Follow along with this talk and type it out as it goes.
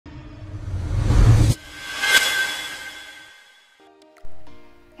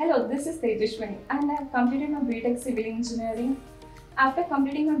this is Tejashwini and I have completed my BTech Civil Engineering. After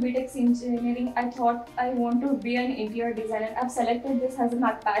completing my BTech Engineering, I thought I want to be an interior designer. I've selected this as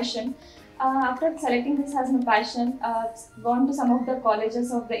my passion. After selecting this as my passion, I've gone to some of the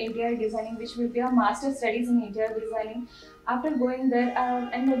colleges of the interior designing, which will be a master's studies in interior designing. After going there,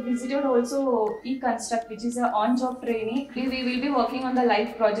 and I visited also Econstruct, which is an on-job training. We will be working on the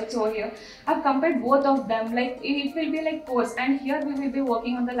live projects over here. I've compared both of them. Like it will be like course, and here we will be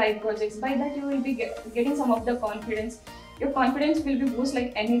working on the live projects. By that, you will be getting some of the confidence. Your confidence will be boost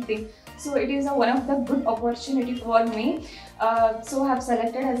like anything. So it is one of the good opportunity for me. So I have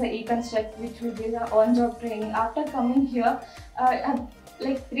selected as a Econstruct, which will be the on-job training. After coming here,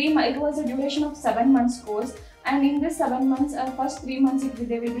 like 3 months. It was a duration of 7 months course. And in this 7 months, first 3 months,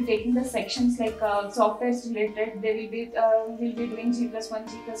 they will be taking the sections like softwares related. They will be doing G+1,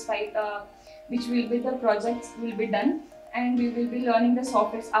 G+5, which will be the projects will be done. And we will be learning the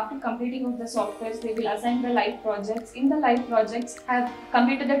softwares. After completing of the softwares, they will assign the live projects. In the live projects, I have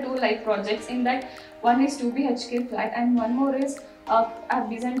completed the 2 live projects. In that, one is 2 BHK flat and one more is I have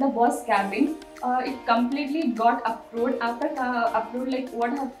designed the boss cabin. It completely got approved. After approved, like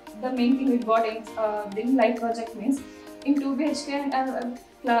what have the main thing we got in live project means in 2 BHK and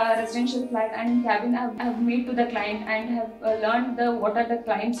residential flat and in cabin I have made to the client and have learned what are the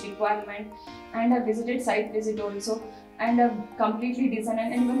client's requirement, and have visited site visit also, and completely designed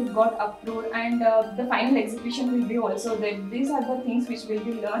and even it got approved, and the final execution will be also there. These are the things which will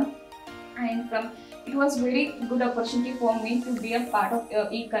be learned, and from it was very good opportunity for me to be a part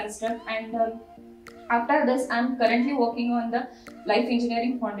of Econstruct. And after this, I am currently working on the Life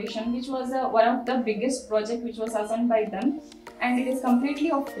Engineering Foundation, which was one of the biggest project which was assigned by them, and it is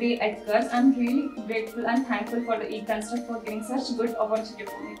completely of free at cost. I am really grateful and thankful for the Econstruct for giving such good opportunity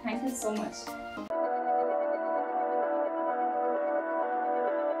for me. Thank you so much.